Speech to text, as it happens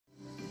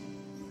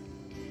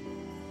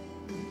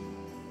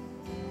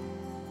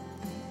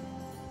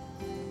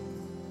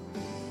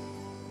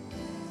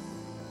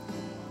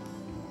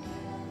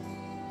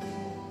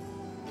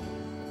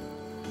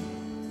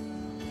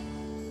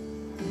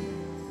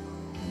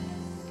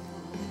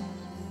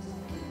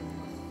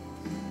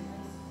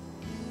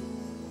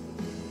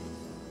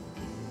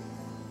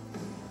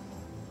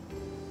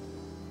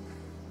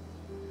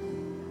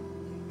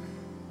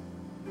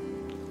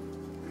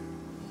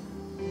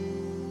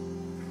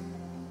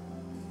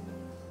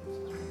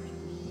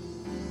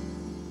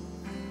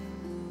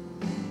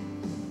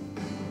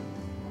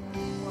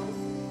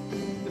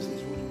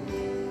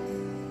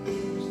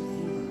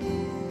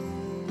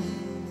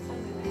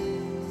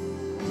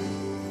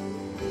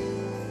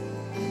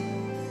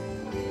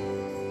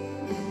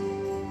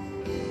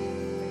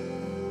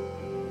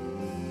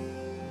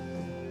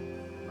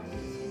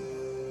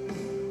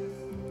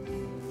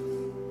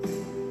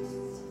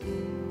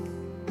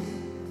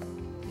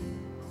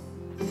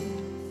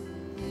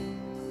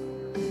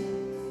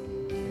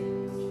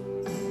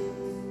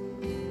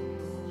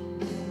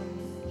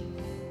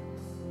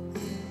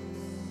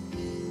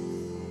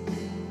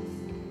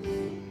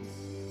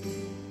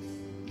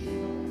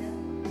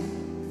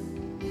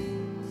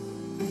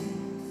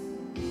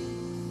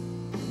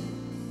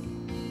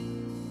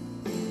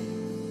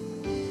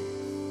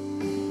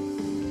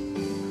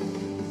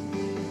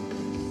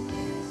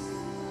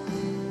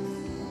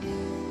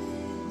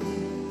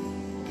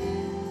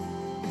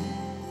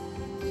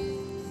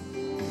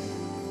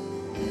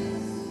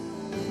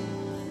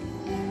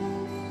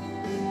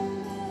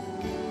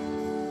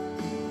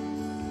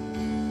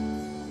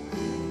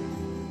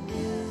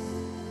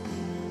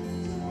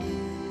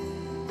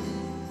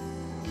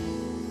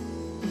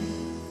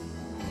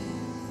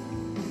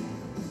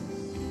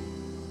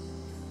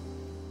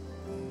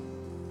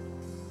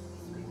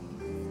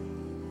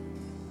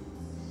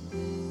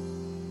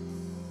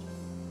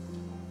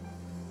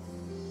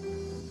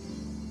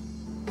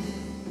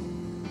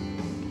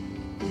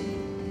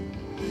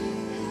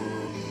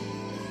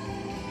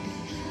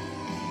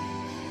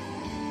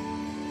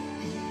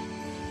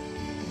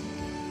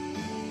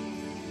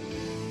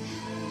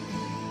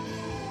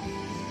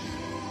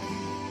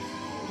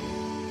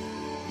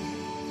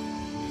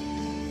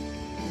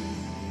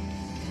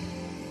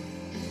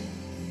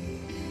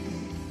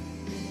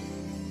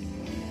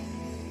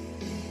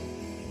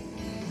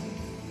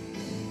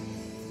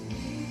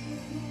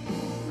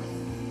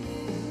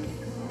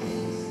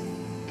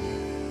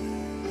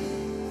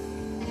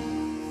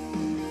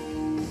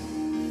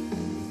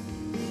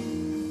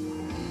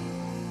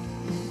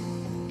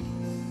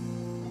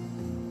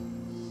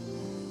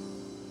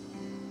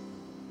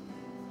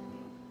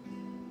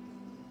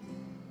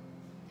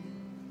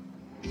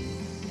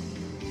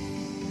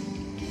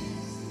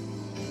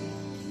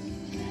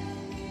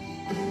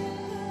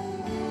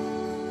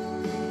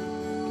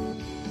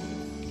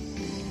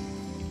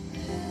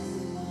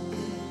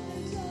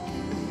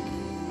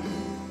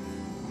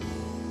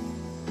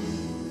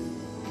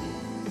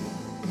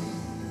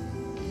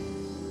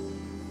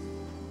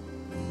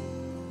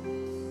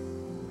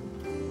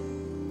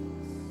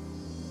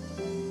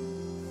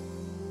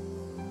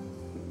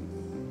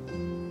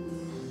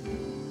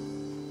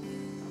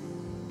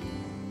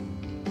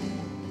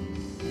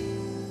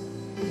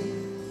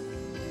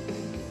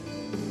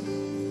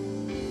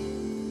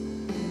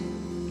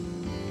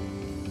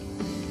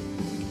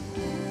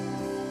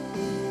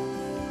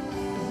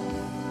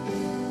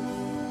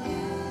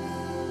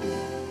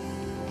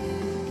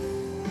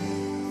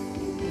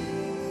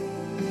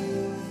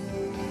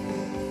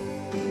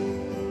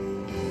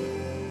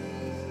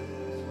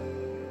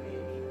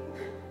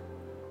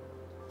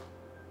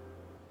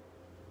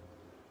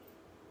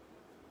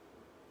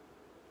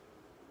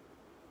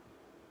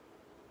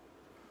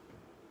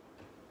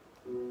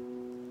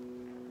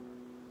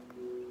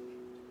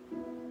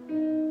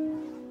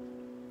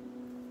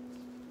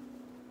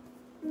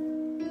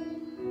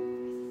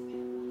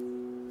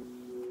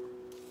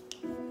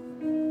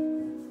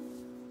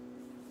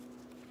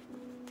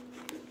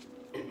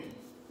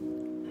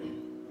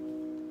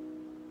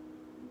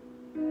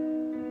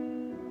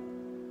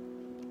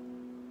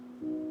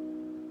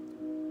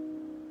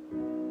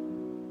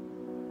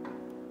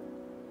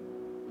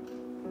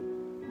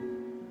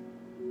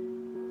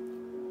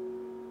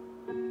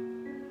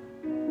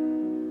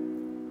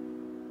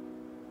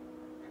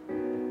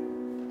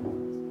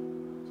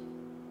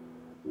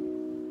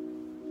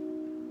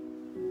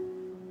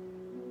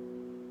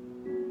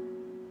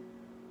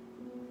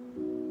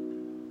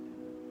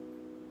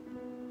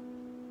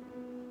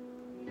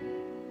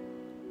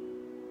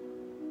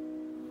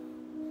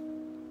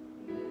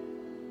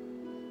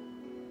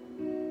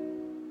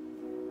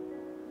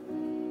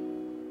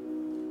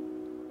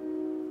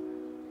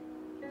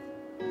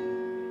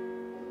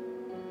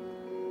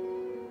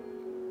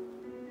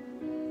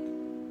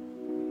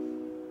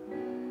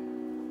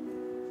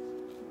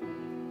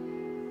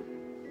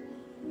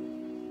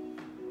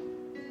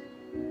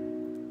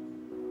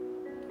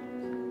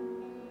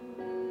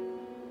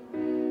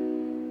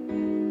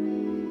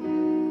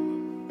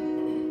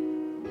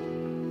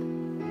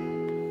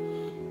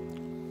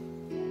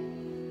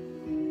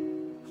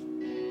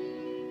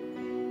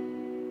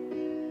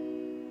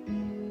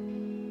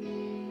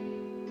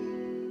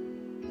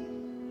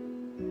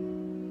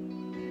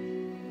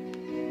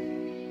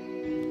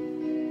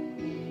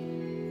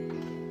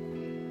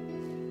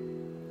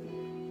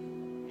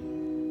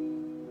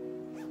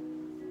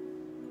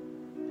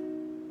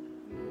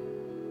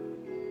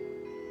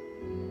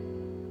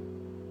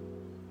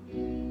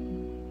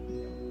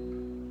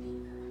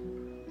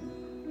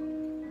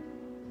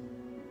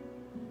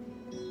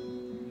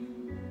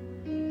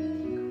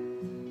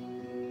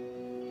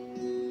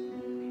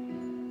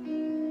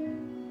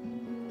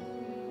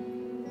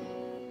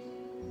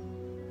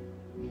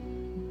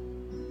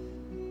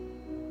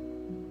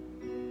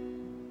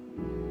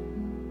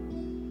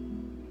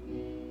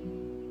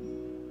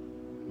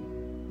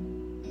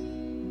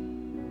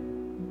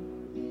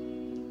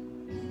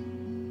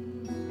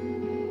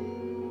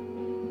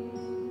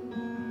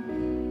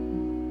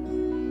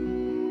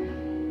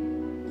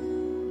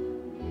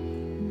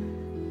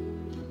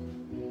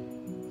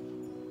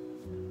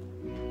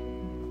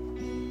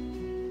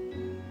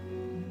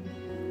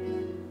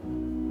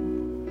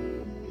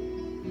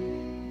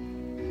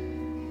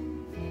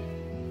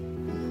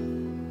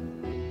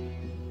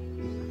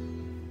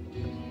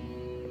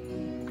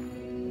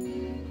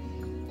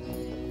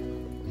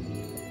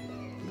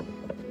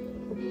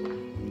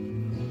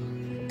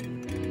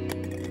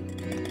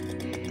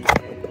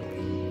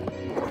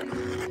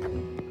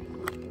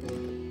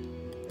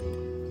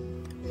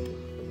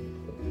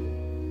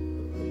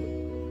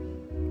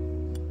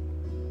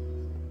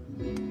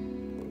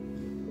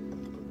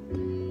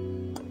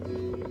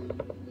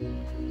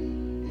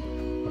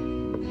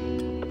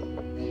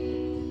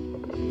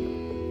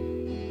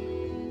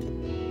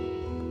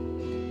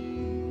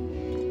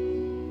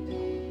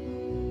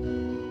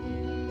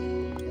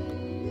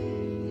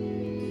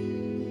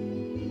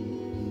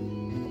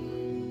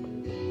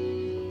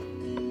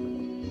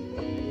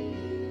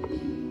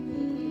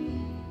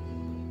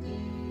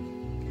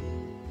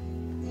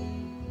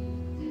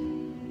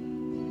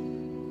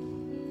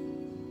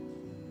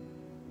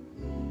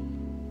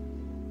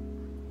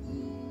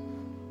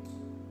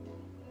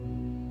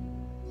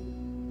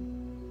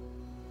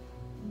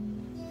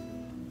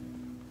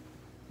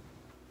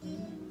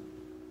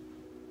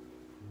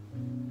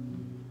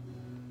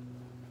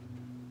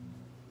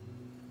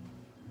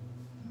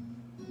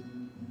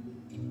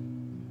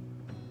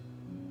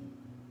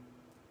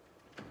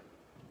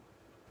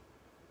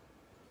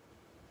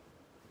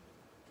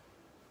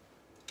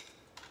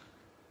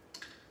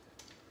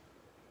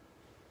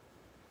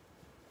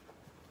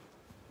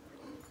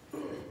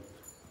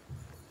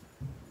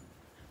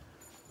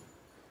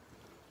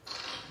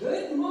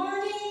Good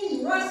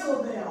morning,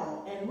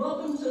 Russellville, and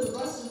welcome to the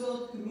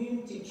Russellville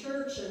Community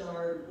Church and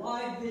our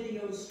live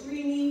video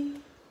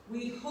streaming.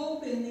 We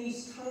hope in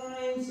these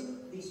times,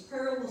 these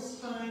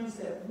perilous times,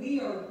 that we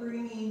are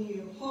bringing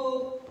you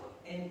hope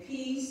and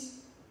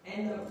peace,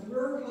 and that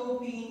we're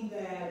hoping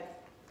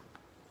that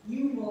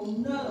you will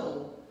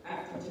know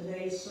after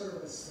today's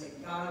service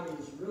that God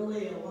is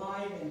really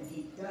alive and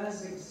He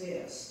does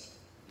exist.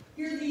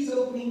 Hear these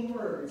opening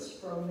words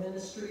from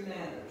Ministry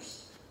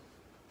Matters.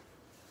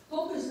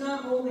 Hope is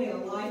not only a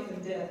life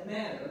and death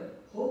matter,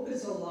 hope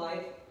is a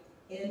life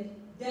and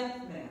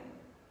death matter.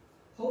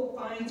 Hope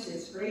finds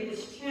its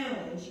greatest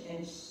challenge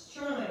and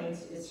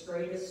shines its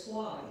greatest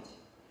light.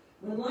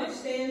 When life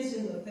stands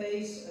in the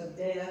face of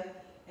death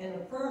and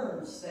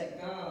affirms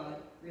that God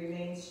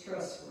remains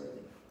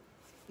trustworthy.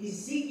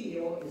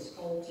 Ezekiel is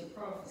called to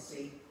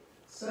prophecy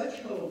such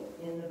hope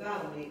in the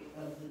valley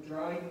of the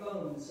dry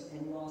bones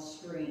and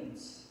lost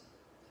streams.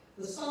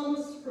 The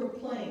psalmist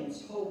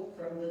proclaims hope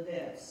from the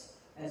depths,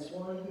 as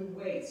one who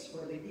waits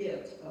for the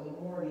gift of a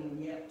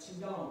morning yet to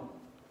dawn.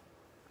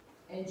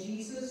 And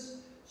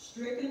Jesus,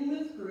 stricken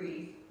with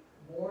grief,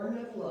 born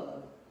of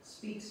love,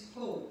 speaks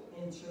hope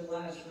into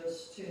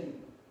Lazarus'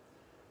 tomb,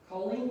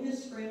 calling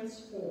his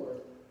friends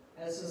forth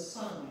as a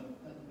sign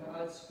of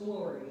God's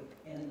glory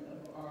and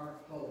of our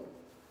hope.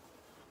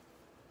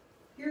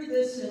 Hear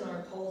this in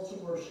our call to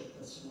worship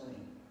this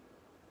morning.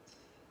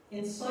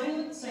 In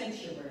silent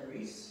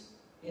sanctuaries,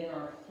 in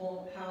our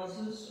home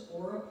houses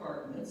or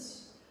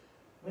apartments,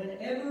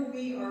 whenever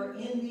we are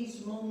in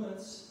these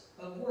moments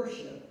of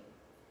worship,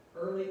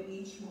 early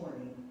each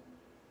morning,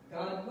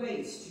 God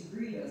waits to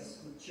greet us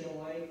with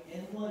joy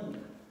and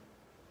wonder.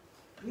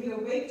 We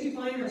awake to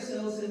find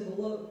ourselves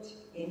enveloped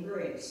in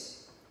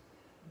grace.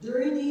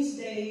 During these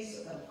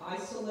days of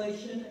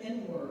isolation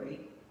and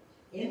worry,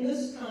 in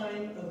this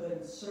time of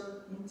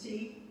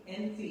uncertainty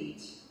and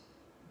defeat,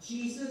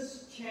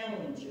 Jesus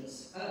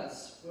challenges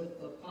us with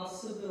the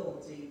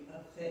possibility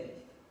of faith.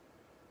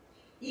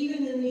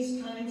 Even in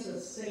these times of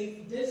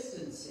safe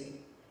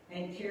distancing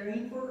and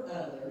caring for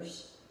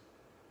others,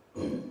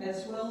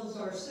 as well as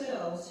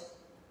ourselves,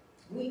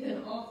 we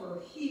can offer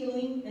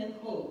healing and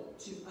hope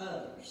to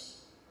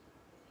others.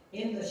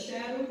 In the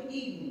shadowed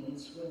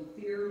evenings when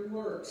fear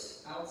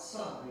lurks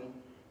outside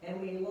and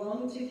we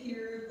long to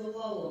hear the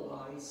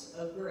lullabies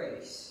of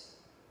grace,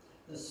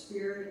 the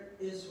Spirit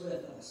is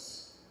with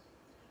us.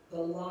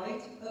 The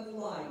light of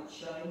light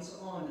shines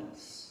on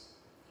us.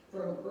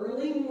 From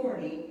early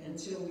morning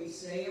until we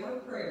say our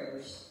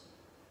prayers,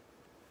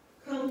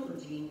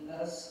 comforting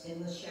us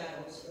in the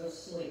shadows of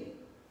sleep.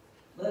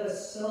 Let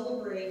us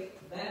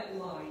celebrate that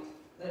light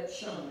that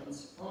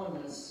shines on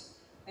us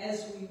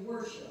as we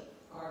worship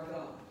our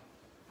God.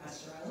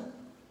 Pastor Allen.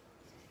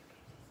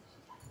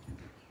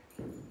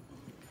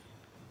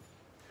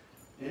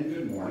 And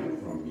good morning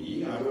from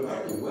me. I would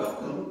like to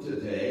welcome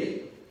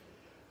today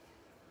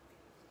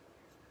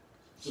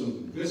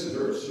some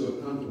visitors who have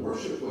come to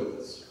worship with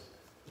us.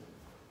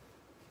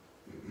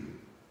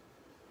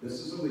 This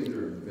is a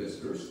leader of the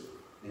visitors,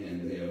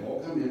 and they have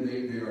all come in.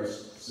 They are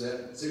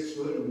set 6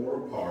 foot or more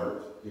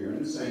apart here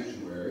in the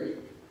sanctuary,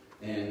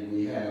 and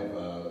we have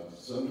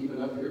some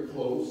even up here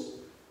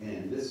close.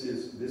 And this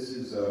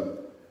is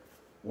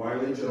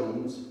Wiley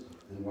Jones,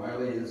 and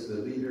Wiley is the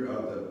leader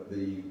of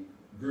the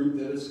group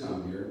that has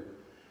come here.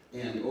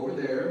 And over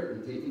there,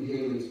 taking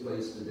Haley's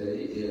place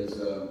today, is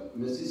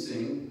Missy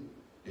Singh,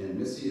 and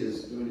Missy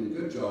is doing a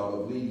good job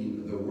of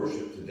leading the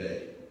worship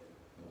today.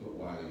 I'll put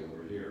Wiley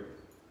over here.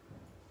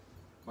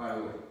 By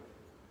the way,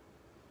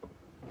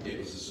 it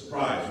was a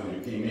surprise when you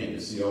came in to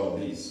see all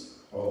these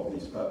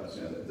puppets.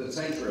 You know, the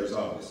sanctuary is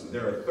obvious, and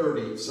there are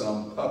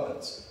 30-some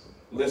puppets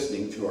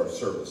listening to our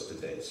service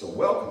today. So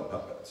welcome,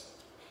 puppets.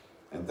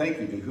 And thank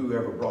you to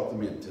whoever brought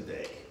them in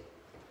today.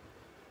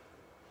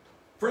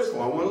 First of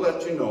all, I want to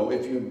let you know,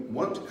 if you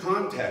want to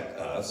contact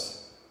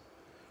us,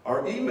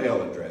 our email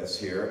address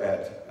here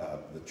at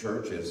the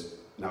church is,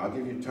 now I'll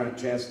give you a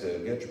chance to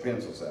get your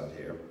pencils out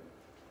here,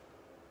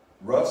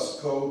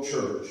 Russco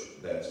Church,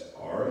 that's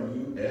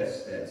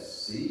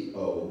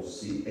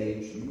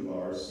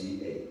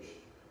RUSSCOCHURCH,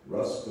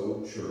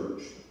 Russco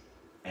Church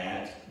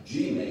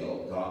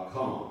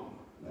 @gmail.com.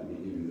 Let me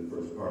give you the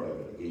first part of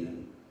it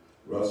again.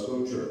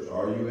 Russco Church,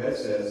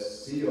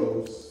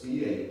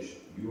 RUSSCOCHURCH.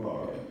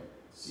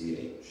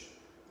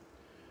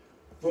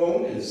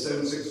 Phone is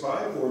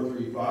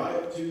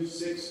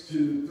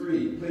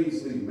 765-435-2623.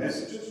 Please leave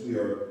messages. We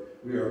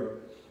are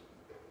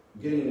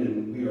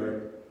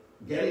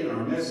getting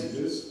our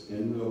messages,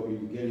 and we'll be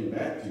getting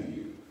back to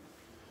you.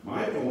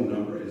 My phone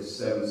number is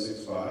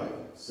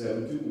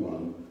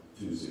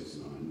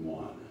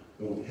 765-721-2691.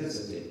 Don't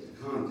hesitate to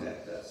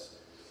contact us.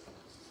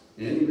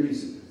 Any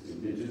reason.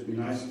 It'd just be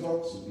nice to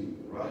talk to some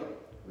people, right?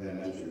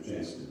 Then that's your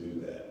chance to do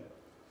that.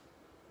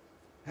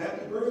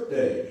 Happy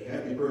birthday.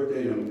 Happy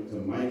birthday to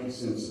Mikey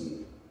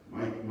Simpson.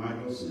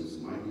 Michael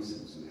Simpson. Mikey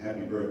Simpson.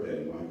 Happy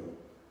birthday, Michael.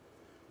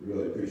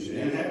 Really appreciate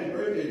it. And happy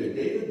birthday to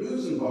David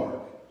Busenbark.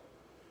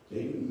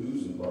 David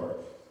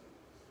Busenbark.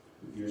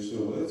 If you're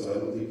still with us, I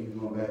don't think you've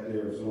gone back to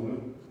Arizona.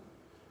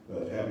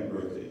 But happy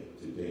birthday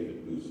to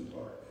David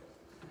Busenpark.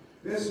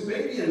 We have some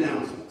baby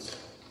announcements.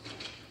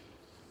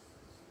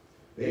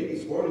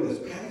 Baby's born this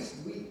past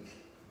week.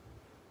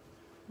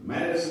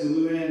 Madison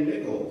Luann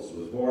Nichols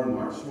was born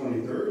March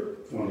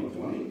 23rd,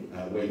 2020.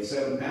 Weighed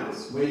 7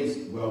 pounds. Probably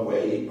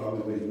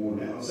weighs more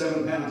now.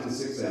 7 pounds and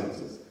 6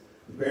 ounces.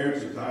 The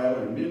parents are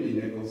Tyler and Mindy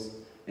Nichols,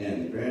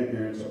 and the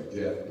grandparents are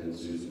Jeff and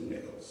Susan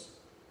Nichols.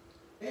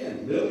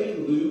 And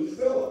Lillian Lou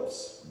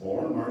Phillips,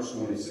 born March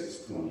 26,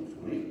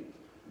 2020.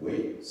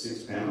 Weight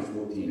 6 pounds,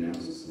 14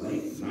 ounces.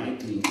 Length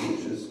 19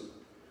 inches.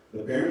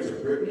 The parents are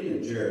Brittany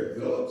and Jared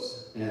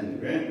Phillips, and the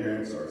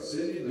grandparents are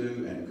Cindy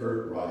Lou and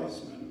Kurt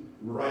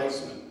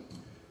Reisman.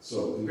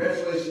 So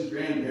congratulations,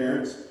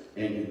 grandparents,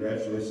 and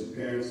congratulations,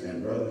 parents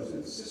and brothers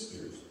and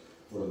sisters,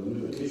 for the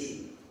new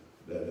addition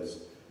that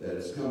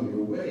has come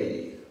your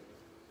way.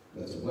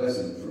 That's a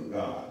blessing from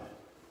God.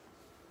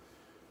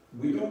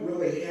 We don't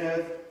really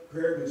have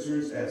prayer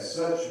concerns as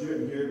such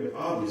written here, but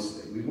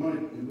obviously we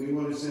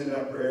want to send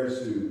out prayers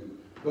to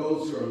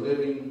those who are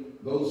living,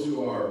 those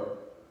who are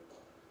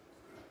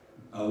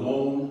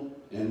alone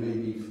and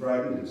may be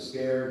frightened and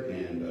scared,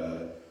 and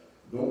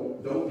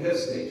don't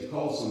hesitate to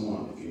call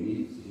someone if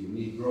you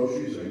need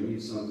groceries or you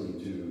need something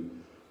to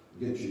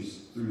get you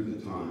through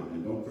the time.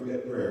 And don't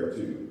forget prayer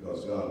too,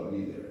 because God will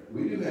be there.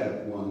 We do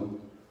have one.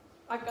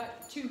 I've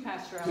got two,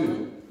 Pastor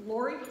Allen.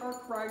 Lori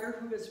Harkrider,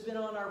 who has been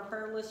on our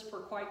prayer list for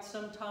quite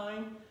some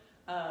time.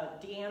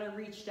 Deanna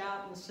reached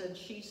out and said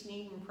she's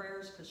needing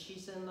prayers because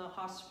she's in the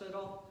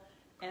hospital.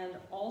 And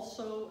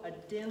also a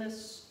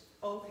Dennis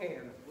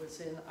O'Hare was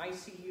in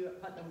ICU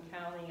at Putnam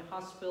County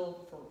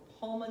Hospital for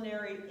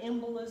pulmonary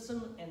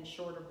embolism and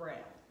short of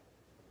breath.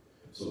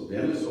 So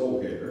Dennis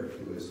O'Hare,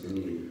 who is in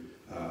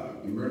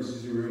the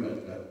emergency room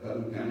at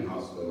Putnam County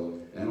Hospital,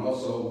 and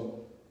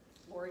also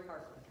Lori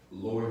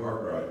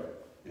Harkrider.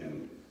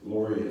 And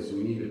Lori is,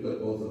 we need to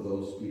put both of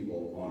those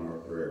people on our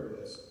prayer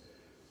list.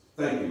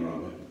 Thank you,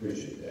 Rhonda.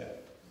 Appreciate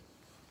that.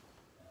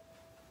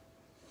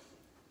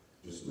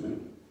 Just a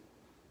minute.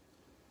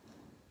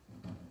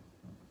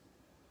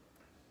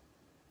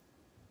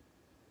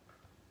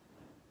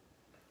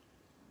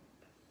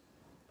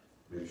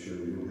 Make sure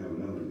we don't have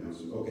another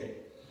announcement. Okay.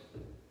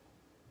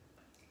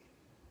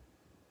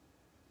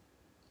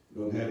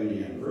 Don't have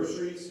any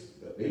anniversaries,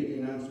 but baby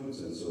announcements,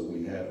 and so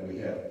we have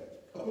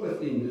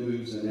uplifting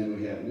news, and then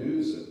we have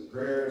news of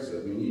prayers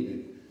that we need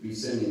to be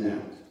sending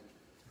out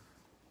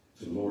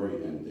to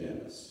Lori and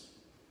Dennis.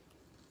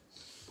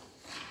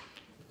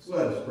 So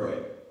let us pray.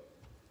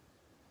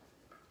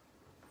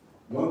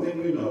 One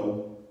thing we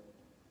know,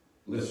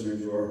 listener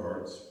to our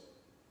hearts,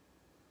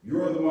 you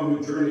are the one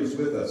who journeys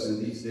with us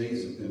in these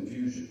days of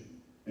confusion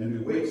and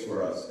who waits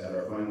for us at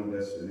our final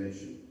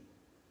destination.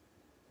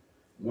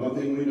 One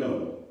thing we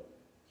know,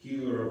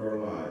 healer of our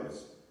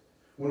lives,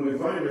 when we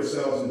find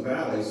ourselves in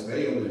valleys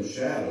veiled in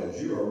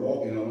shadows, you are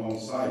walking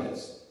alongside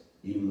us,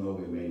 even though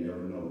we may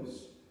never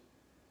notice.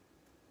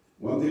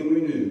 One thing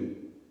we knew,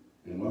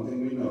 and one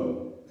thing we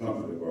know,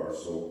 comfort of our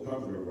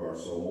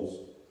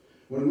souls.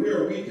 When we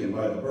are weakened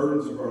by the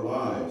burdens of our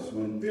lives,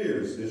 when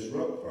fears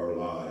disrupt our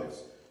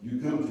lives, you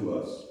come to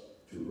us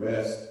to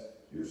rest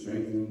your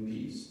strengthening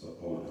peace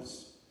upon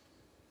us.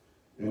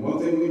 And one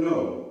thing we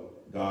know,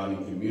 God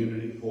in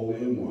community, holy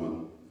and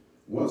one,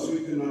 once we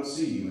could not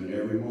see you in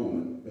every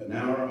moment, but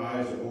now our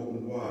eyes are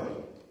opened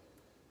wide.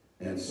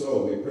 And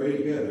so we pray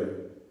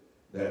together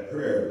that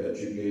prayer that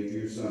you gave to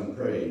your Son,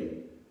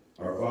 praying,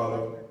 Our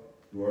Father,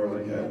 who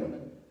art in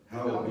heaven,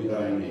 hallowed be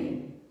thy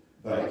name.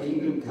 Thy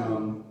kingdom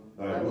come,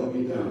 thy will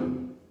be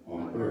done,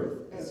 on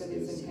earth as it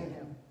is in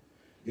heaven.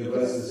 Give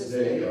us this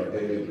day our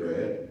daily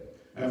bread,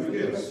 and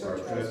forgive us our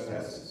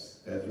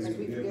trespasses, as we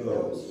forgive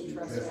those who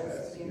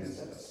trespass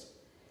against us.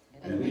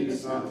 And lead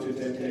us not into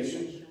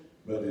temptation,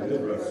 but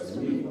deliver us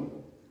from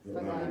evil. For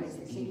thine is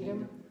the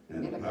kingdom,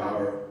 and the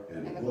power,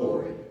 and the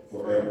glory,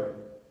 forever.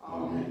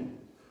 Amen.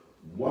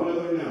 One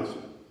other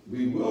announcement.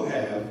 We will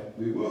have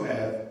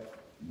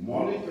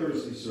Maundy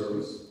Thursday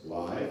service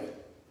live,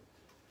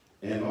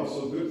 and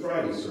also Good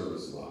Friday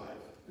service live.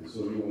 And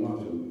so you'll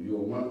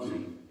want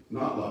to,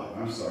 not live,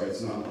 I'm sorry,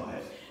 it's not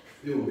live.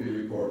 It will be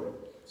recorded.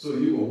 So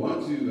you will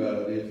want to,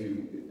 if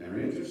you are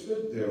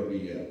interested, there will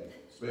be a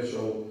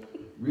special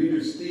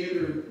Reader's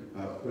Theater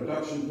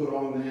production put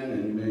on then,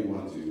 and you may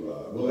want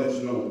to, we'll let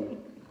you know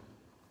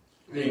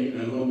a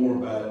little more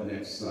about it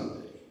next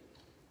Sunday.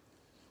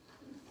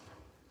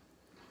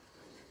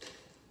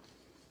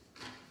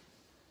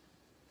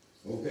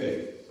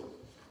 Okay.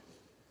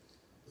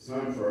 It's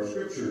time for our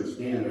scriptures,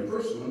 and the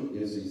first one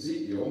is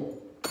Ezekiel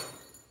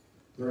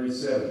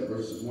 37,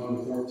 verses 1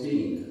 to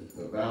 14,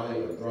 the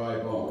Valley of Dry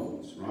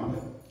Bones.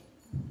 Rhonda?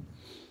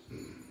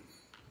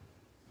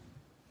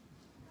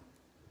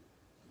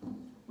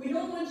 We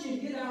don't want you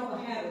to get out of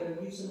the habit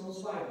of using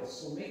those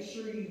Bibles, so make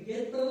sure you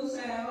get those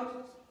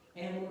out.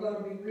 And I'm going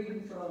to be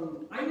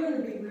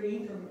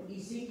reading from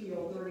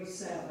Ezekiel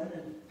 37,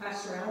 and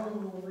Pastor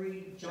Allen will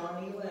read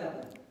John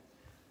 11.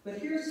 But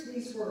here's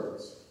these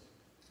words.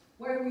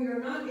 Where we are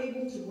not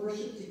able to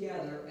worship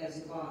together as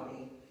a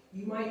body,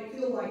 you might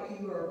feel like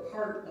you are a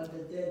part of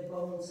the dead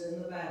bones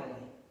in the valley.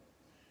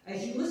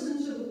 As you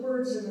listen to the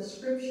words in the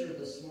scripture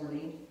this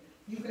morning,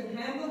 you can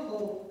have a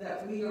hope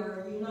that we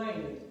are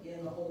united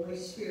in the Holy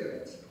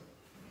Spirit.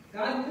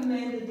 God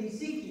commanded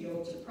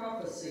Ezekiel to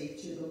prophesy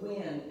to the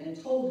wind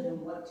and told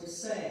him what to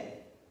say.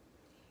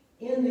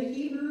 In the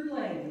Hebrew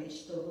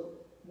language, the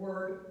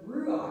word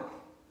ruach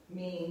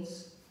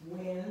means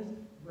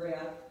wind,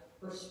 breath,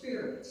 or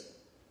spirit.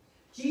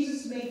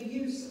 Jesus made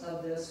use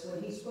of this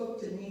when he spoke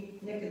to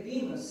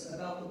Nicodemus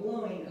about the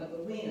blowing of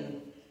the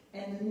wind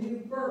and the new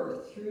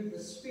birth through the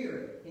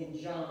Spirit in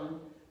John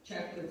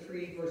chapter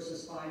 3,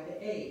 verses 5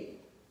 to 8.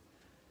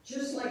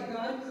 Just like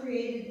God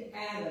created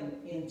Adam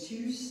in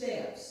 2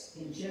 steps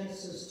in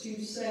Genesis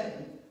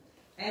 2:7,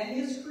 at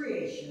his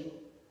creation,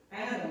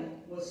 Adam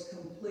was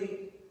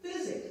complete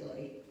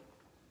physically,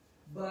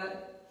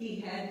 but he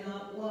had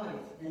not life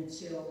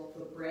until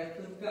the breath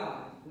of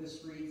God was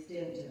breathed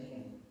into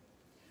him.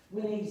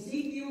 When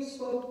Ezekiel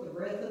spoke the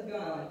breath of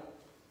God,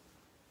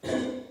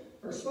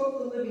 or spoke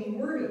the living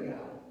word of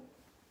God,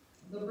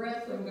 the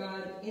breath from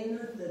God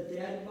entered the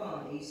dead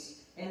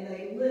bodies, and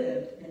they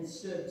lived and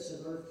stood to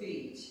their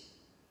feet.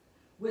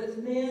 With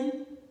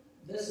men,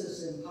 this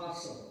is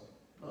impossible,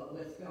 but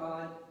with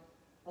God,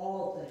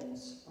 all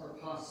things are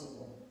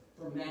possible.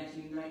 From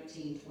Matthew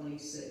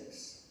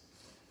 19:26.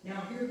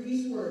 Now hear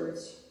these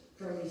words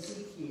from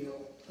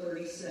Ezekiel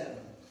 37.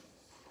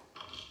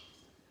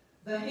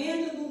 The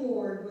hand of the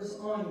Lord was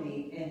on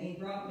me, and he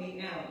brought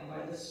me out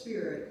by the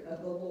Spirit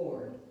of the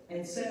Lord,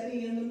 and set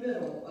me in the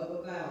middle of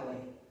a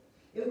valley.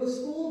 It was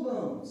full of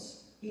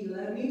bones. He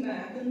led me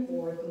back and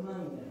forth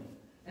among them,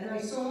 and I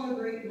saw a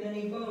great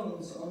many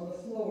bones on the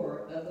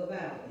floor of the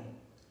valley.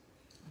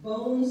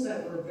 Bones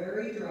that were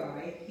very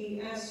dry.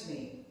 He asked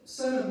me,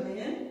 Son of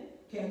man,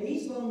 can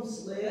these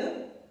bones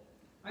live?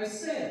 I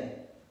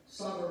said,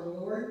 Sovereign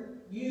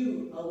Lord,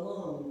 you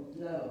alone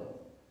know.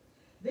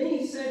 Then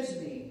he said to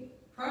me,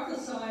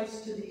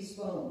 Prophesy to these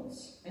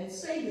bones, and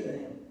say to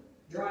them,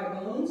 Dry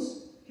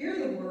bones, hear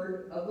the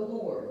word of the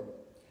Lord.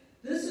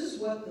 This is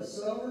what the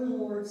Sovereign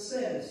Lord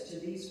says to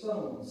these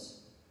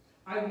bones.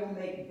 I will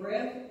make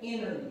breath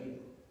enter you,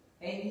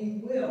 and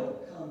you will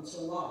come to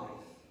life.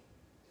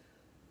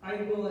 I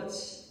will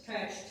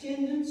attach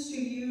tendons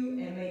to you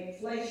and make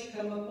flesh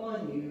come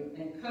upon you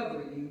and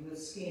cover you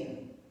with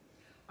skin.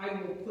 I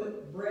will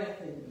put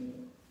breath in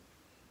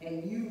you,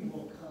 and you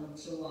will come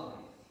to life.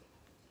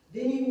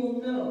 Then you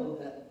will know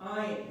that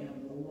I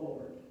am the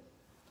Lord.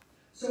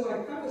 So I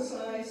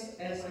prophesied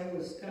as I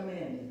was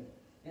commanded,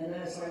 and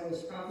as I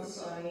was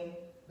prophesying,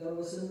 there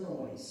was a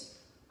noise,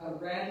 a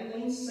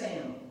rattling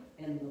sound,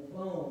 and the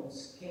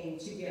bones came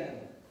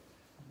together,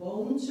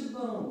 bone to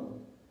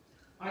bone.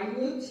 I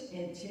looked,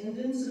 and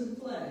tendons and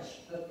flesh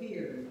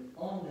appeared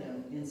on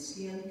them, and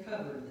skin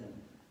covered them,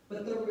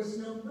 but there was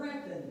no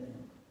breath in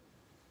them.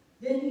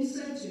 Then he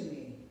said to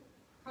me,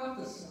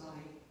 Prophesy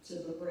to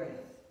the breath.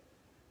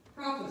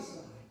 Prophesy,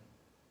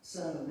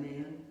 Son of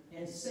man,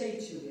 and say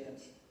to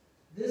it,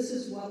 This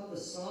is what the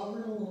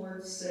Sovereign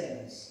Lord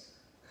says.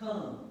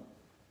 Come,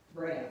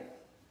 breath,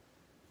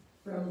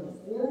 from the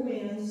 4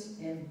 winds,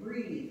 and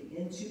breathe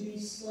into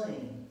these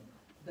slain,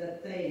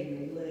 that they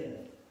may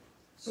live.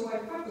 So I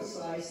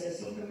prophesied as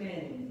he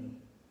commanded me,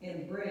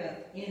 and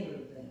breath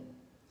entered them.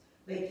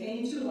 They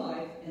came to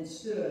life and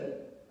stood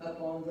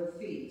upon their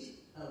feet,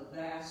 a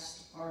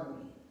vast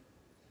army.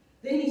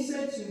 Then he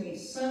said to me,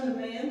 Son of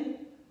man,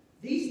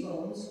 these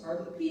bones are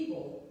the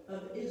people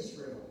of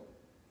Israel.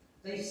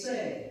 They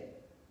say,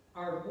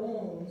 Our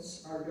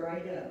bones are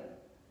dried up,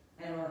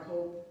 and our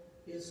hope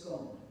is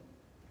gone.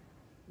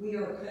 We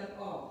are cut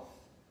off.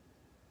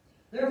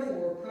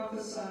 Therefore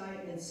prophesy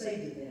and say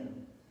to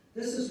them,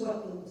 This is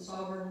what the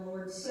Sovereign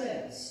Lord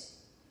says.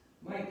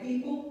 My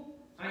people,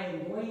 I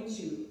am going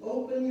to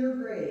open your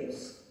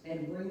graves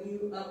and bring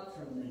you up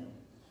from them.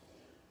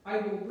 I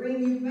will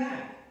bring you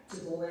back to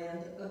the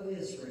land of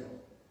Israel.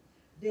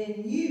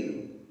 Then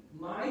you,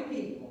 my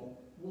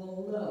people,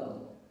 will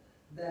know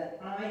that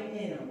I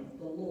am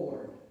the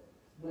Lord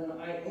when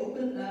I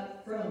open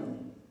up from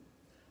them.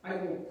 I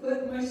will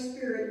put my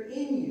spirit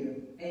in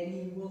you, and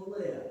you will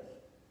live,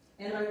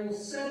 and I will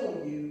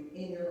settle you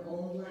in your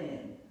own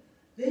land.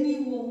 Then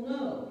you will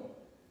know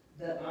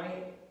that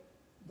I,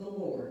 the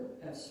Lord,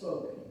 have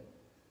spoken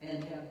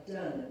and have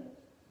done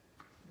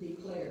it,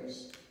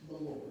 declares the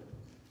Lord.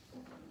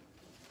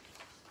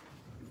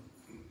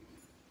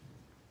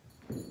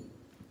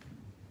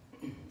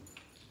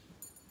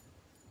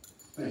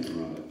 Thank you,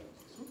 Rhonda.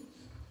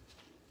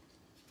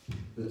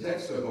 The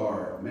text of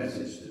our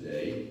message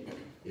today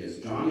is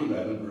John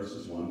 11,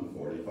 verses 1 to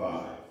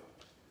 45.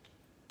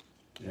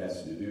 It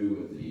has to do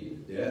with the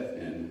death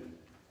and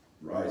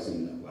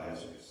rising of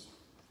Lazarus.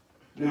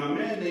 Now, a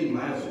man named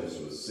Lazarus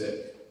was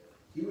sick.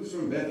 He was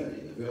from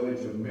Bethany, the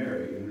village of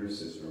Mary and her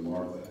sister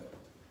Martha.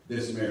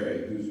 This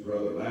Mary, whose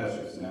brother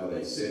Lazarus now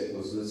lay sick,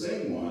 was the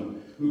same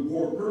one who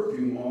poured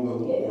perfume on the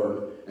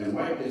Lord and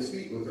wiped his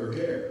feet with her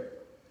hair.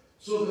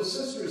 So the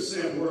sisters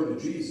sent word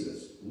to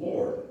Jesus,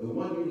 Lord, the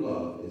one you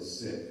love is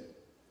sick.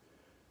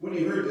 When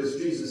he heard this,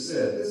 Jesus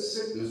said, "This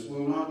sickness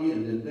will not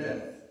end in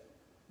death.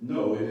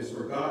 No, it is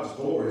for God's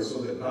glory,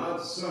 so that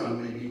God's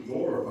Son may be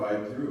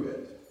glorified through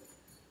it."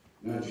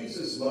 Now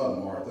Jesus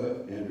loved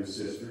Martha and her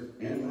sister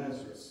and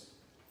Lazarus.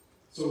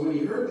 So when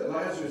he heard that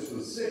Lazarus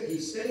was sick, he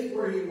stayed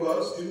where he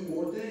was 2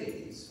 more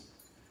days.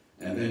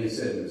 And then he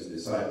said to his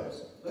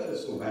disciples, "Let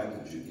us go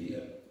back to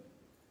Judea."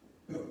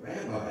 "But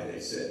Rabbi," they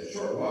said, "a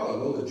short while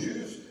ago the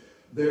Jews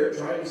there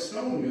tried to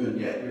stone you,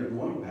 and yet you're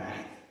going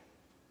back?"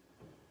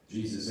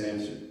 Jesus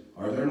answered,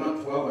 "Are there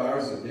not 12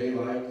 hours of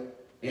daylight?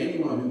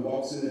 Anyone who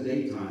walks in the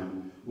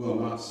daytime will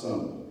not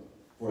stumble,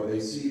 for they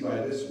see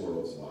by this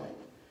world's light.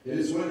 It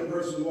is when a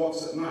person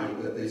walks at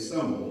night that they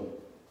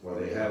stumble, for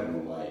they have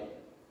no light."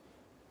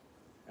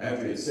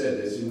 After he had said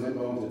this, he went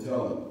on to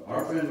tell them,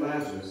 "Our friend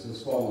Lazarus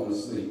has fallen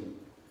asleep,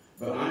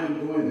 but I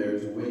am going there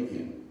to wake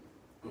him."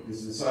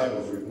 His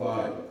disciples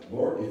replied,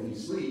 "Lord, if he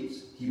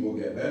sleeps, he will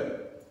get better."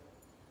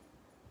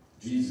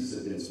 Jesus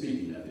had been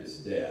speaking of his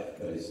death,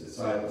 but his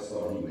disciples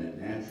thought he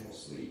meant natural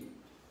sleep.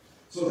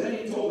 So then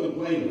he told them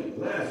plainly,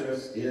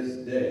 "Lazarus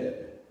is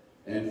dead,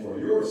 and for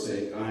your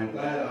sake I am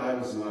glad I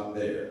was not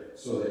there,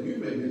 so that you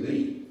may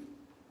believe.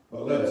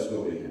 But let us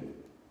go to him."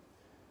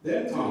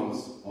 Then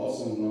Thomas,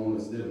 also known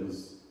as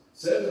Didymus,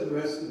 said to the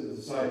rest of the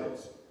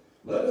disciples,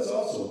 "Let us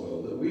also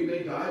go, that we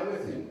may die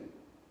with him."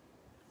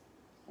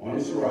 On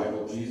his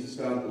arrival, Jesus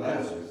found that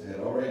Lazarus had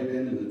already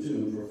been in the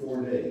tomb for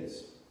 4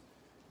 days.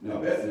 Now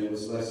Bethany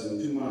was less than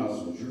 2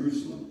 miles from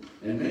Jerusalem,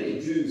 and many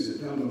Jews had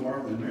come to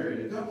Martha and Mary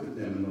to comfort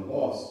them in the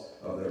loss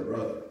of their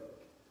brother.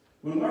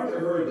 When Martha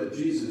heard that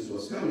Jesus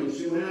was coming,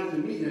 she went out to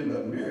meet him,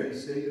 but Mary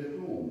stayed at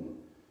home.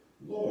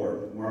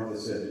 "Lord," Martha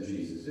said to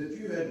Jesus, "if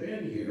you had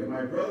been here,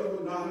 my brother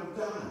would not have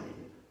died.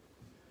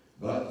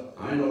 But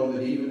I know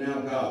that even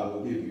now God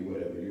will give you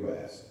whatever you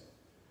ask."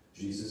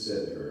 Jesus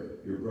said to her,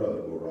 "Your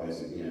brother will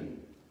rise again."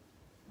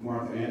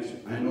 Martha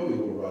answered, "I know he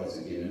will rise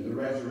again in the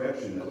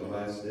resurrection at the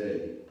last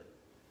day."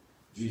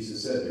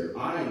 Jesus said to her,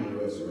 "I am the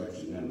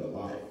resurrection and the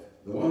life.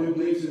 The one who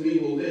believes in me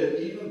will live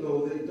even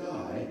though they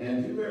die,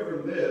 and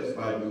whoever lives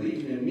by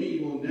believing in me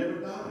will never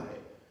die.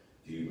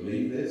 Do you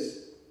believe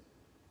this?"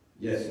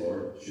 "Yes,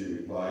 Lord," she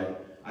replied.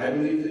 "I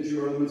believe that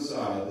you are the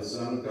Messiah, the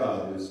Son of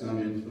God, who has come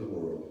into the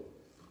world."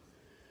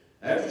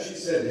 After she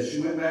said this, she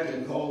went back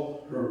and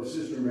called her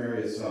sister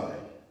Mary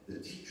aside. "The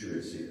teacher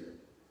is here,"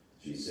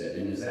 she said,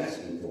 "and is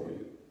asking for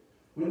you."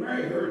 When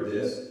Mary heard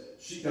this,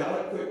 she got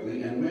up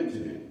quickly and went to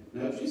him.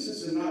 Now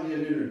Jesus had not yet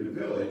entered the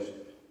village,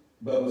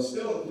 but was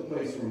still at the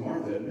place where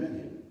Martha had met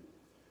him.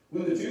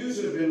 When the Jews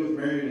who had been with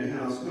Mary in the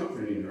house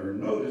comforting her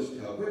noticed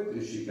how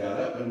quickly she got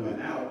up and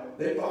went out,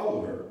 they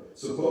followed her,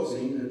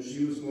 supposing that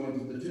she was going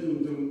to the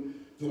tomb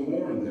to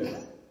mourn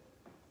there.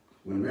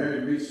 When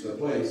Mary reached the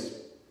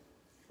place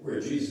where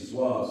Jesus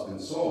was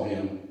and saw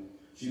him,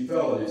 she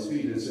fell at his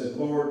feet and said,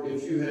 "Lord,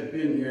 if you had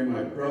been here,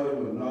 my brother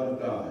would not have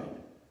died."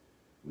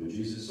 When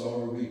Jesus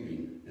saw her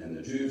weeping, and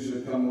the Jews who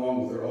had come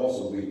along with her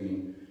also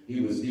weeping,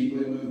 he was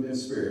deeply moved in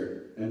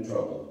spirit and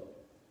troubled.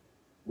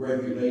 "Where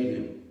have you laid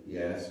him?" he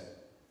asked.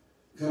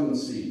 "Come and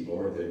see,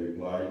 Lord," they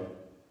replied.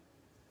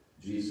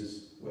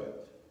 Jesus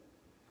wept.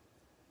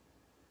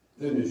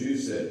 Then the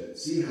Jews said,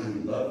 "See how he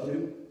loved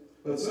him?"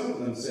 But some of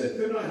them said,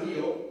 "Could not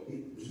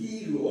he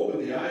who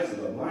opened the eyes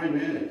of the blind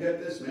man and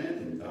kept this man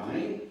from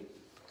dying?"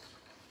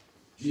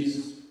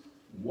 Jesus,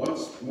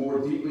 once more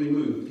deeply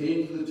moved,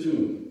 came to the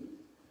tomb.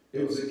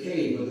 It was a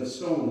cave with a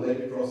stone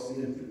laid across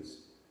the entrance.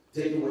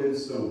 "Take away the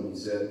stone," he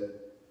said.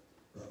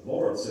 "But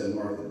Lord," said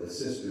Martha, the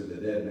sister of the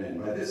dead man,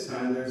 "by this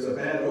time there's a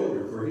bad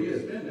odor, for he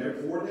has been there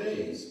 4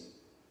 days."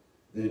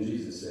 Then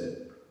Jesus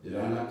said, "Did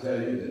I not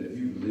tell you that if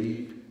you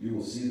believe, you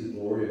will see the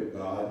glory of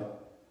God?"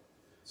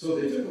 So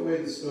they took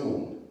away the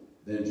stone.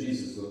 Then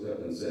Jesus looked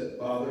up and said,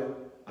 "Father,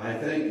 I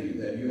thank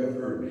you that you have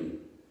heard me.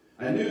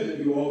 I knew that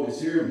you always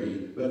hear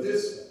me, but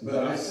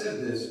I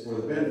said this for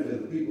the benefit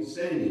of the people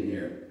standing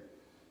here,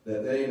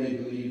 that they may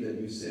believe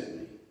that you sent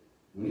me."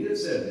 When he had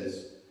said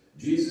this,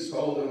 Jesus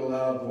called in a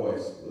loud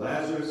voice,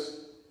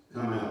 "Lazarus,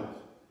 come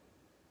out."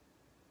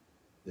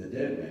 The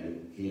dead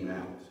man came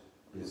out,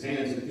 his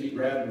hands and feet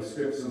wrapped with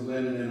strips of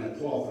linen and a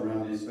cloth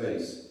around his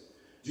face.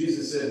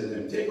 Jesus said to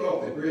them, "Take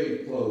off the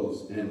grave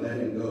clothes and let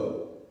him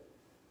go."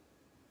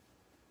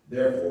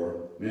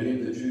 Therefore,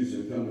 many of the Jews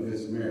who had come to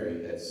visit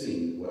Mary had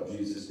seen what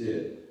Jesus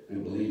did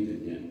and believed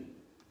in him.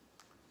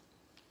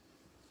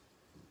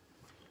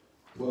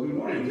 Well, good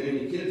morning to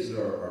any kids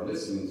that are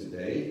listening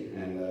today.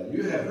 And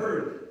you have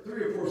heard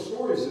 3 or 4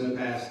 stories in the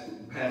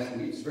past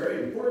weeks,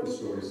 very important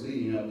stories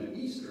leading up to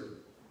Easter.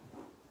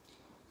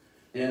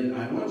 And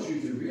I want you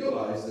to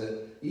realize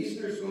that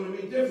Easter is going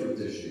to be different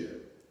this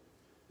year.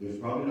 There's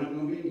probably not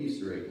going to be an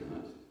Easter egg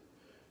hunt.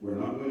 We're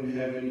not going to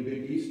have any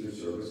big Easter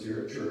service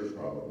here at church,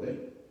 probably.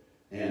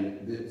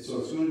 And so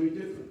it's going to be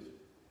different.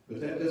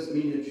 But that doesn't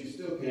mean that you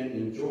still can't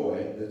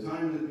enjoy the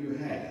time that you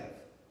have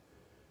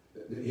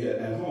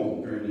at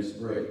home during this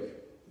break,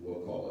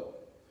 we'll call it.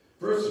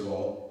 First of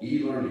all,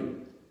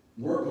 e-learning.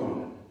 Work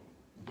on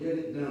it. Get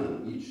it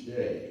done each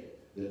day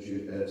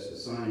that's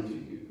assigned to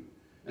you.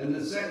 And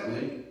then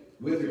secondly,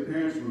 with your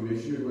parents'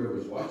 permission, or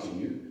whoever's watching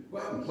you, Go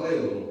out and play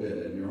a little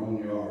bit in your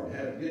own yard.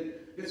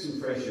 Get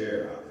some fresh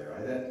air out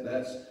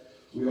there.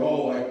 We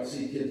all like to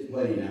see kids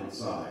playing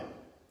outside.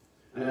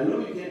 And I know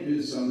you can't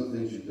do some of the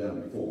things you've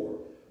done before,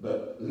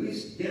 but at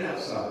least get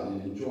outside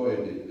and enjoy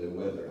the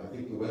weather. I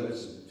think the weather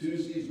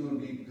Tuesday is going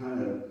to be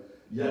kind of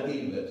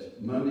yucky,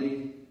 but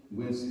Monday,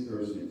 Wednesday,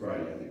 Thursday,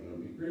 Friday, I think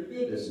going to be pretty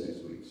good this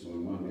next week. So we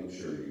want to make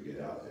sure you get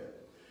out there.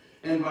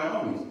 And by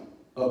all means,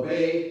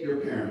 obey your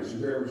parents,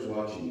 whoever's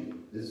watching you.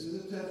 This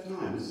is a tough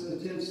time. This is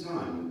a tense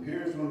time. And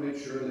parents want to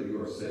make sure that you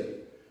are safe.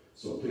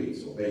 So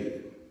please, obey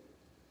them.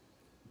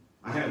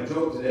 I have a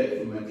joke today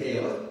from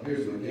Michaela.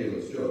 Here's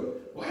Michaela's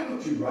joke. Why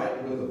don't you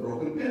write with a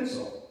broken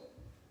pencil?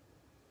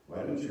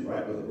 Why don't you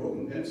write with a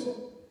broken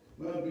pencil?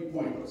 Well, it'd be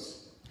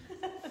pointless.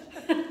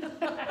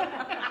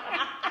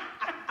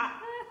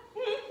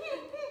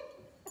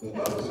 The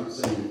puppets aren't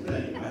saying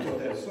anything. I thought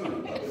that was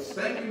funny. Puppets.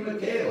 Thank you,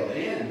 Michaela.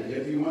 And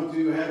if you want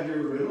to have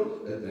your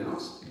riddle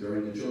announced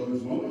during the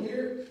children's moment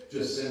here,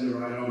 just send it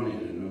right on in,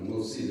 and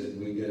we'll see that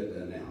we get it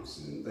announced.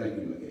 And thank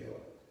you,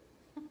 Michaela.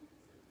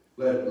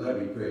 Let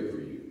me pray for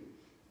you.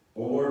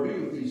 Oh, Lord, be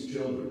with these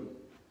children,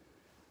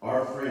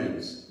 our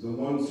friends, the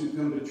ones who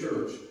come to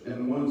church, and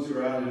the ones who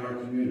are out in our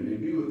community.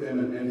 Be with them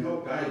and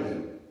help guide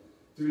them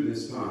through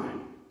this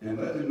time. And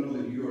let them know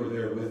that you are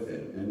there with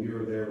them, and you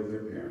are there with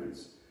their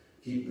parents.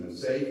 Keep them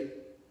safe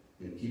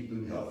and keep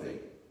them healthy.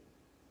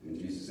 In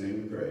Jesus'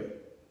 name we pray.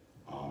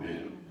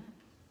 Amen.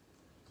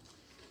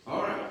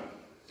 All right.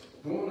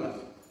 Come on up,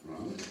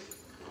 Ron.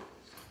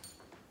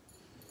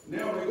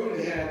 Now we're going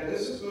to have,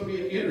 this is going to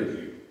be an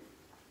interview.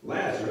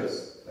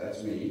 Lazarus,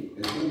 that's me,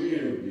 is going to be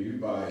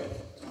interviewed by,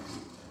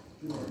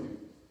 who are you?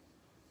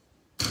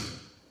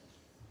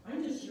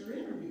 I'm just your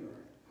interviewer.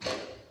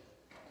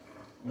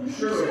 I'm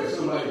sure it's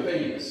somebody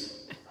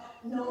famous.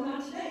 No,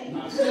 not today.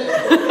 Not today.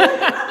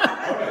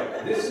 All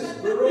right, this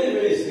is Burrell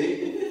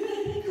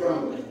Macy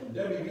from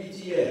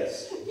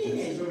WBTS. And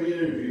she's going to be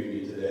interviewing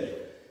you today.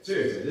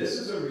 Seriously, this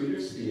is a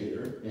Reader's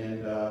Theater,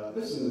 and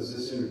listen to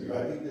this interview.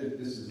 I think that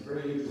this is a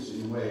very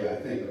interesting way, I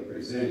think, of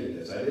presenting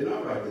this. I did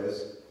not write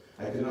this.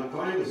 I could not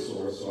find the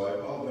source, so I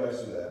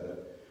apologize for that.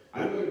 But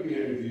I'm going to be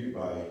interviewed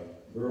by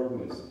Burrell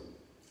Macy.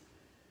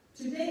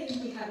 Today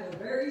we have a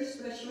very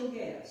special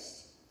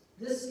guest.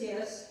 This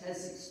guest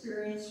has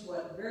experienced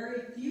what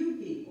very few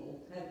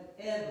people have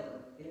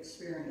ever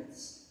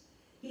experienced.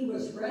 He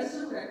was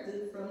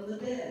resurrected from the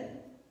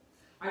dead.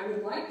 I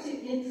would like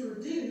to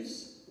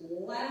introduce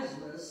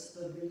Lazarus,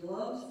 the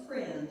beloved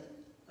friend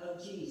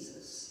of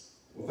Jesus.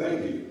 Well,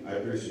 thank you. I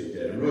appreciate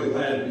that. I'm really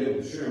glad to be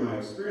able to share my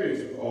experience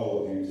with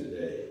all of you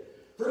today.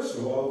 First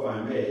of all, if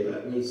I may,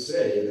 let me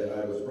say that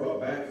I was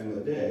brought back from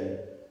the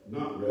dead,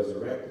 not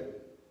resurrected,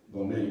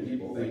 though many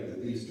people think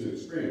that these two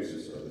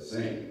experiences are the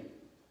same.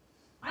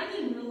 I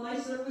didn't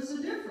realize there was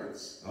a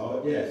difference.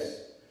 Oh,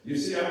 yes. You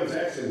see, I was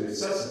actually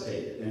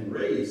resuscitated and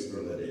raised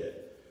from the dead.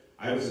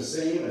 I was the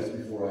same as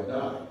before I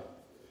died.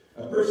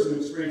 A person who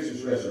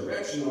experiences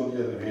resurrection, on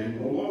the other hand,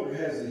 no longer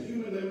has the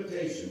human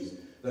limitations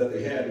that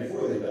they had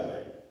before they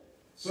died.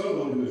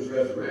 Someone who is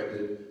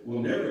resurrected will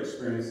never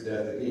experience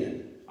death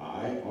again.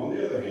 I, on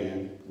the other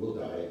hand, will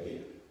die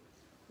again.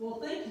 Well,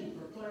 thank you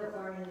for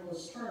clarifying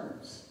those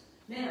terms.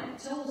 Now,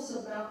 tell us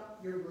about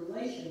your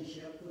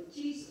relationship with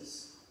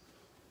Jesus.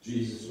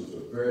 Jesus was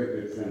a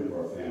very good friend of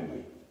our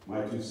family.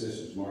 My two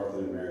sisters, Martha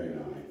and Mary,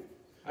 and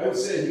I. I would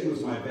say he was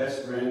my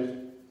best friend.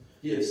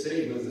 He had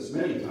stayed with us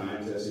many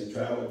times as he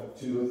traveled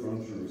to and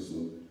from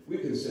Jerusalem. We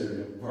considered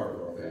him part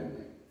of our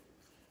family.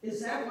 Is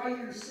that why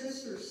your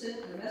sister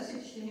sent a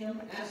message to him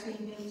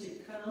asking him to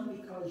come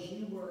because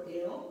you were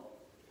ill?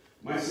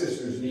 My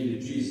sisters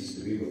needed Jesus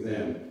to be with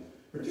them,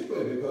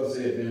 particularly because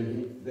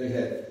they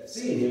had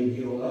seen him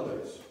heal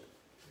others.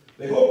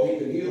 They hoped he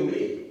could heal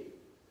me.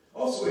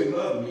 Also, he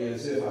loved me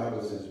as if I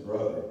was his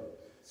brother,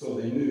 so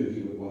they knew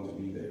he would want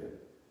to be there.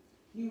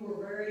 You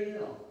were very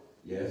ill.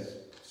 Yes,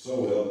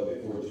 so ill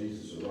that before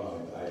Jesus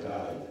arrived, I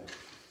died.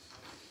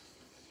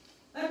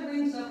 That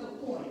brings up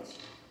a point.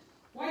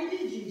 Why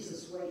did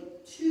Jesus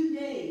wait 2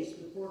 days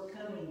before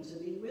coming to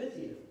be with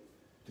you?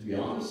 To be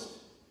honest,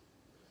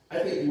 I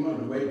think he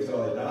wanted to wait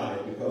until I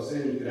died because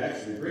then he could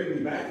actually bring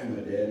me back from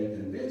the dead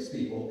and convince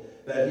people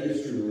that he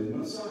is truly the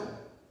Messiah.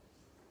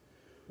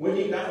 When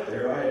he got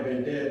there, I had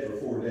been dead for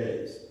 4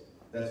 days.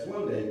 That's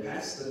 1 day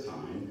past the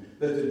time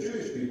that the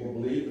Jewish people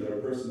believed that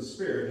a person's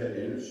spirit had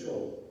entered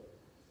Sheol.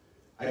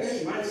 I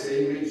guess you might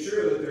say he made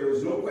sure that there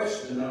was no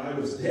question that I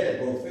was dead,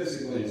 both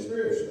physically and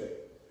spiritually.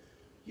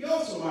 He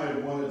also might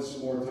have wanted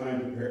some more time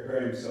to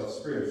prepare himself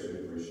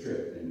spiritually for his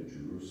trip into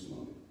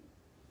Jerusalem.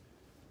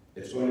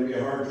 It's going to be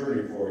a hard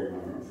journey for him,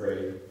 I'm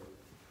afraid.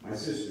 My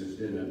sisters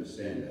didn't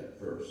understand that at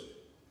first.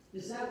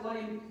 Is that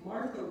why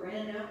Martha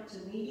ran out to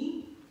meet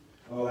him?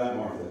 Oh, that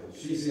Martha.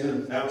 She's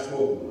the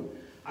outspoken one.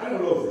 I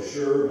don't know for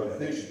sure, but I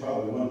think she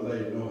probably wanted to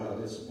let him know how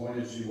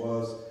disappointed she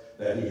was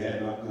that he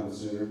had not come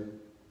sooner.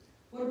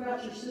 What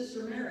about your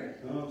sister Mary?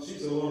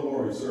 She's a little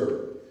more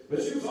reserved,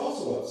 but she was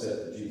also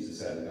upset that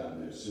Jesus hadn't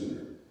gotten there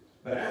sooner.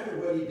 But after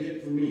what he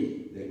did for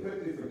me, they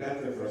quickly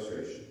forgot their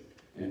frustration.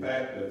 In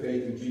fact, their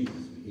faith in Jesus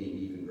became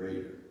even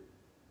greater.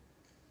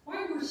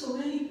 Why were so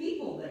many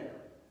people there?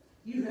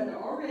 You had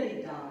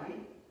already died,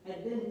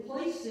 had been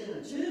placed in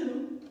a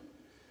tomb.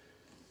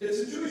 It's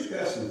a Jewish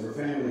custom for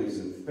family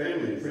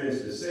and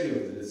friends to stay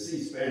with the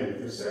deceased family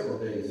for several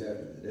days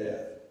after the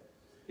death.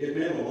 It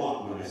meant a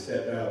lot when I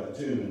stepped out of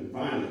the tomb and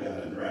finally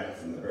got unwrapped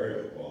from the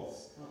burial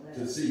cloths.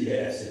 To see,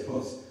 yes,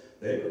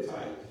 they were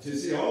tight. To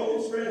see all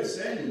those friends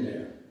standing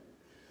there.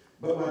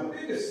 But my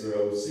biggest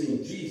thrill was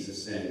seeing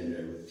Jesus standing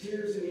there with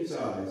tears in his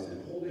eyes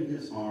and holding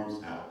his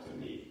arms out to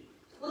me.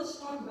 Let's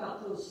talk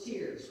about those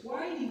tears.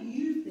 Why do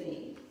you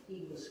think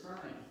he was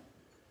crying?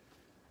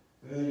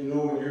 Well, you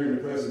know, when you're in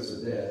the presence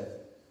of death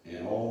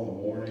and all the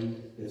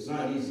mourning, it's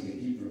not easy to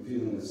keep from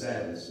feeling the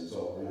sadness that's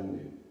all around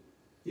you.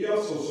 He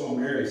also saw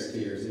Mary's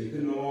tears, and he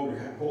could no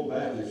longer hold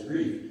back his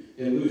grief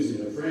in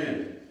losing a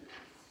friend.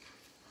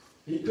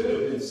 He could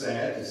have been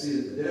sad to see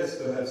that the death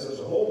still had such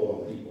a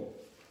hold on people,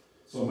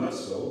 so much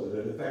so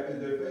that it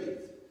affected their faith.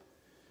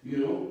 You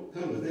know,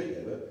 come to think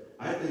of it,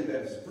 I think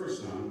that was the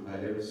first time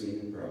I'd ever seen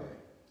him cry.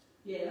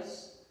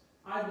 Yes,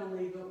 I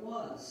believe it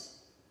was.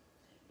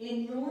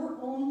 In your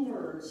own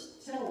words,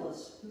 tell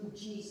us who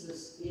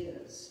Jesus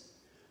is.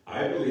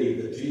 I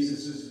believe that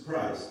Jesus is the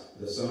Christ,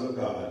 the Son of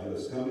God, who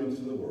has come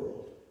into the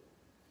world.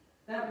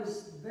 That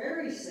was the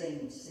very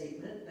same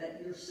statement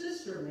that your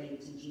sister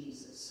made to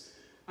Jesus.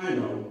 I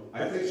know.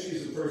 I think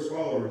she's the first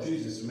follower of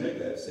Jesus to make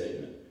that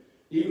statement.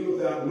 Even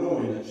without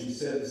knowing that she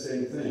said the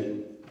same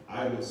thing,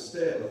 I would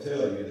still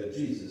tell you that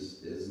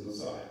Jesus is the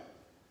Messiah.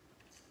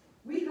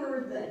 We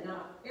heard that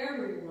not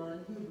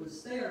everyone who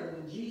was there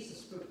when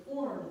Jesus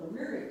performed the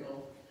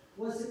miracle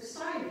was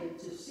excited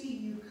to see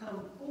you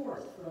come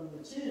forth from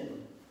the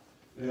tomb.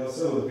 Well,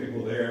 some of the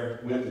people there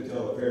went to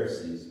tell the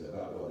Pharisees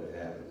about what had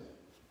happened.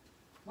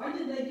 Why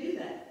did they do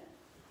that?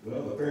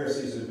 Well, the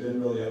Pharisees had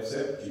been really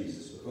upset with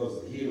Jesus because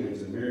of the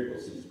healings and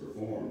miracles he's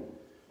performed.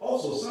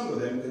 Also, some of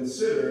them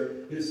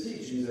consider his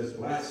teachings as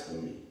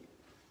blasphemy.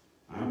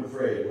 I'm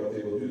afraid what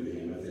they will do to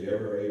him if they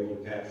ever are able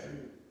to capture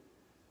him.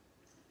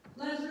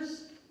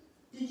 Lazarus,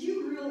 did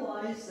you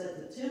realize that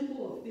the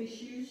temple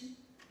officials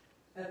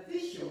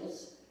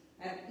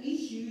have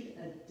issued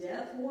a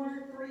death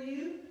warrant for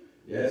you?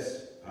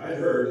 Yes, I'd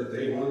heard that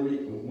they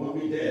want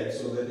me dead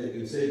so that they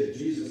can say that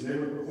Jesus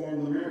never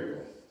performed the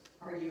miracle.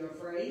 Are you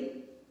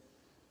afraid?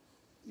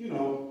 You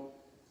know,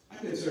 I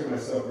consider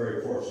myself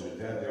very fortunate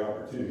to have the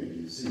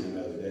opportunity to see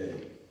another day.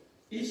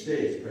 Each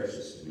day is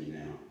precious to me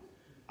now.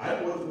 I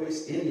don't want to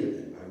waste any of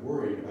them by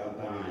worrying about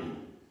dying.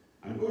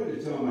 I'm going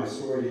to tell my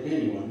story to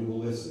anyone who will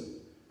listen.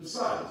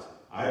 Besides,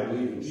 I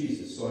believe in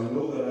Jesus, so I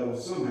know that I will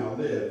somehow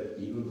live,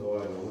 even though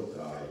I will have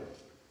died.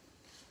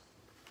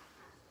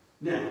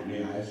 Now,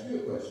 may I ask you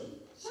a question?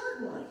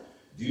 Certainly.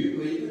 Do you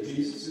believe that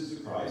Jesus is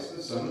the Christ,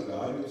 the Son of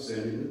God, who was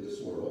sent into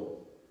this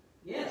world?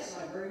 Yes,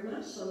 I very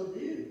much so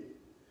do.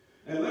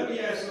 And let me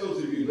ask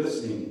those of you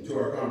listening to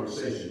our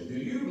conversation, do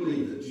you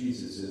believe that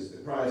Jesus is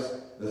the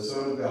Christ, the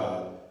Son of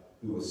God,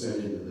 who was sent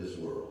into this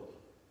world?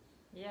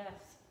 Yes.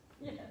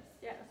 Yes.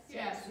 Yes.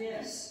 Yes.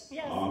 Yes.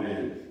 Yes.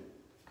 Amen.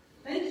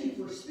 Thank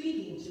you for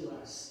speaking to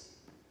us.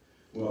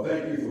 Well,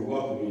 thank you for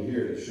welcoming me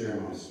here to share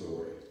my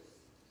story.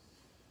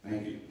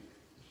 Thank you.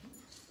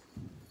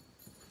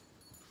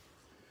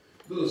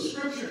 The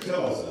scripture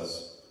tells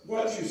us,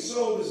 what you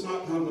sow does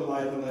not come to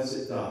life unless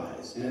it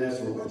dies. And as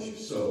for what you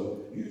sow,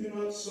 you do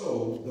not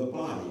sow the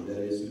body that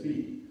is to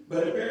be,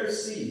 but it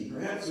bears seed,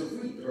 perhaps of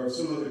wheat or of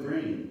some other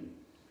grain.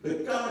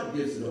 But God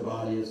gives it a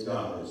body as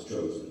God has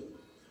chosen.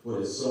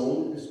 What is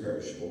sown is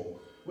perishable.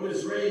 What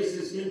is raised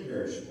is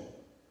imperishable.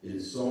 It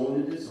is sown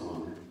in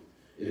dishonor.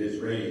 It is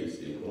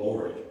raised in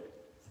glory.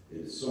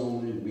 It is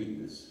sown in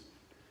weakness.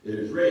 It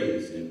is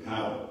raised in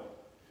power.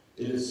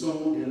 It is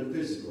sown in a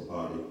physical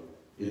body.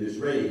 It is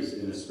raised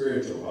in a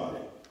spiritual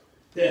body.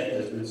 Death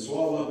has been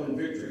swallowed up in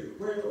victory.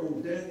 Where, O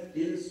death,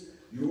 is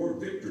your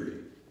victory?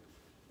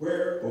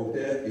 Where, O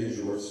death, is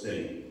your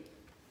sting?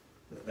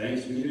 But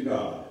thanks be to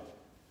God,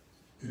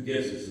 who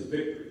gives us the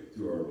victory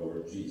through our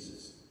Lord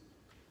Jesus.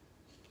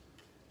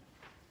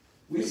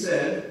 We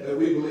said that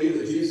we believe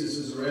that Jesus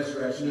is the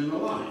resurrection and the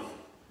life,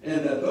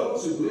 and that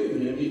those who believe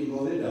in him, even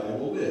though they die,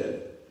 will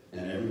live.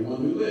 And everyone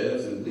who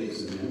lives and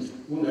believes in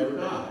him will never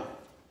die.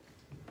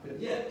 But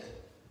yet,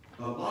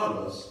 a lot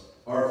of us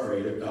are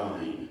afraid of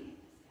dying.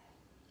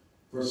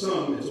 For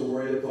some, it's a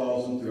worry that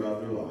follows them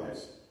throughout their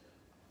lives.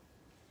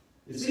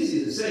 It's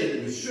easy to say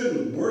that we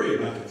shouldn't worry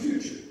about the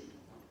future,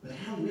 but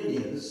how many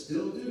of us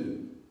still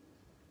do?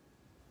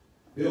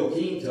 Bill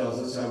Keene tells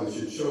us how we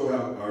should show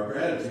our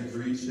gratitude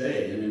for each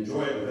day and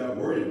enjoy it without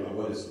worrying about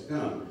what is to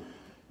come.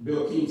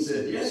 Bill Keene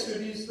said,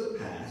 yesterday's the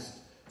past,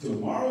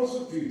 tomorrow's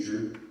the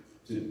future,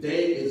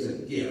 today is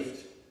a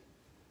gift.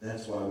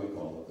 That's why we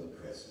call it the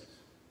present.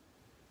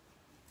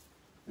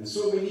 And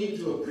so we need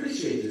to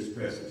appreciate this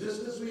present,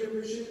 just as we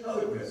appreciate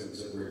other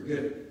presents that we're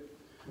given.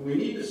 And we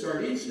need to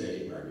start each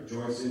day by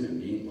rejoicing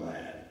and being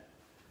glad.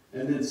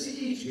 And then see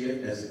each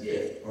gift as a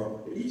gift,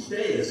 or each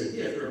day as a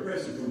gift or a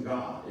present from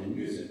God, and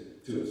use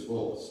it to its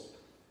fullest.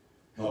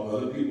 Help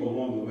other people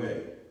along the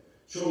way.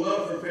 Show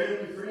love for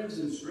family, friends,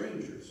 and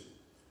strangers.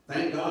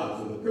 Thank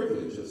God for the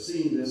privilege of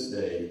seeing this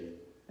day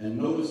and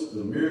notice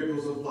the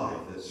miracles of life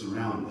that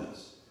surround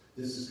us.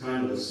 This is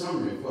kind of a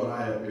summary of what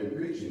I have been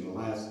preaching the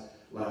last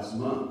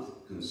month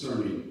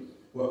concerning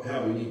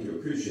how we need to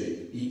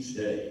appreciate each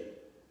day.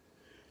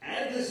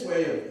 Add this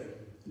way of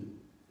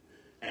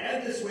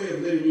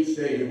living each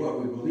day to what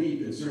we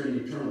believe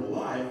concerning eternal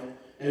life,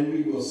 and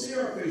we will see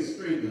our faith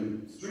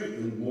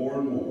strengthened more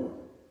and more.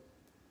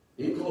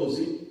 In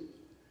closing,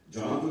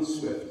 Jonathan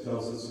Swift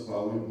tells us the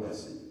following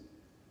blessing.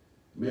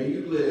 May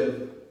you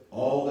live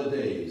all the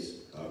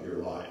days of your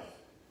life.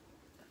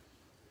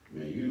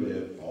 May you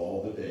live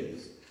all the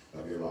days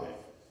of your life.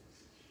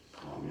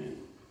 Amen.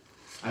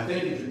 I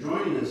thank you for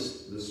joining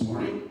us this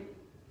morning.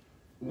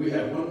 We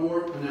have one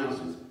more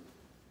announcement.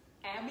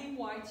 Abby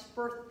White's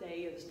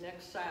birthday is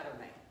next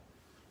Saturday.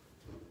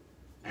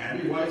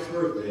 Abby White's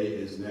birthday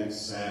is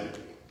next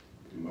Saturday.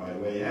 And by the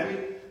way,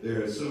 Abby,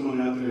 there is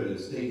someone out there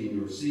that's taking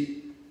your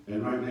seat,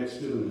 and right next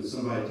to them is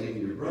somebody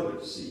taking your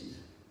brother's seat.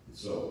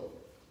 So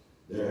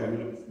they're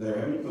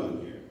having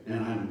fun here.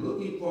 And I'm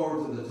looking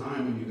forward to the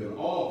time when you can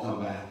all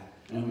come back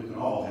and we can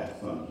all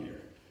have fun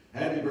here.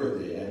 Happy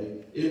birthday,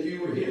 Abby. If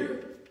you were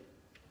here,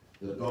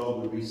 the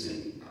dog would be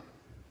singing.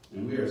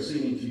 And we are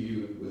singing to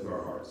you with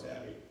our hearts,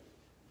 Abby.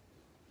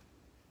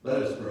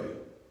 Let us pray.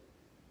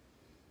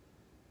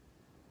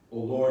 O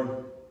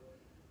Lord,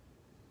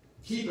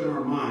 keep in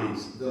our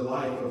minds the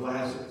life of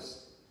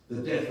Lazarus,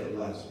 the death of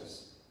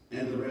Lazarus,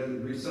 and the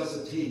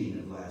resuscitating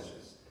of Lazarus.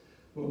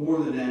 But more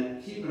than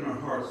that, keep in our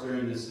hearts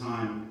during this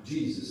time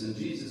Jesus and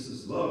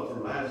Jesus' love for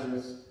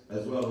Lazarus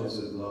as well as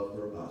his love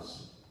for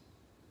us.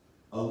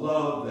 A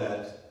love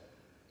that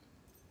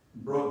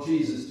brought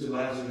Jesus to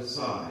Lazarus'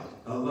 side.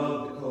 A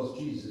love that caused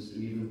Jesus to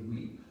even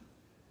weep.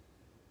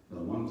 The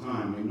one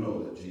time we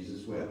know that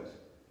Jesus wept.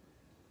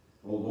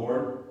 O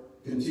Lord,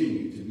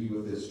 continue to be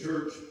with this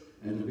church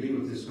and to be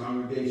with this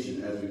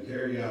congregation as we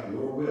carry out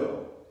your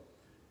will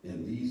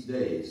in these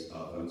days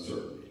of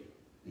uncertainty.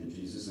 In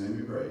Jesus' name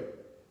we pray.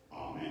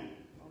 Amen.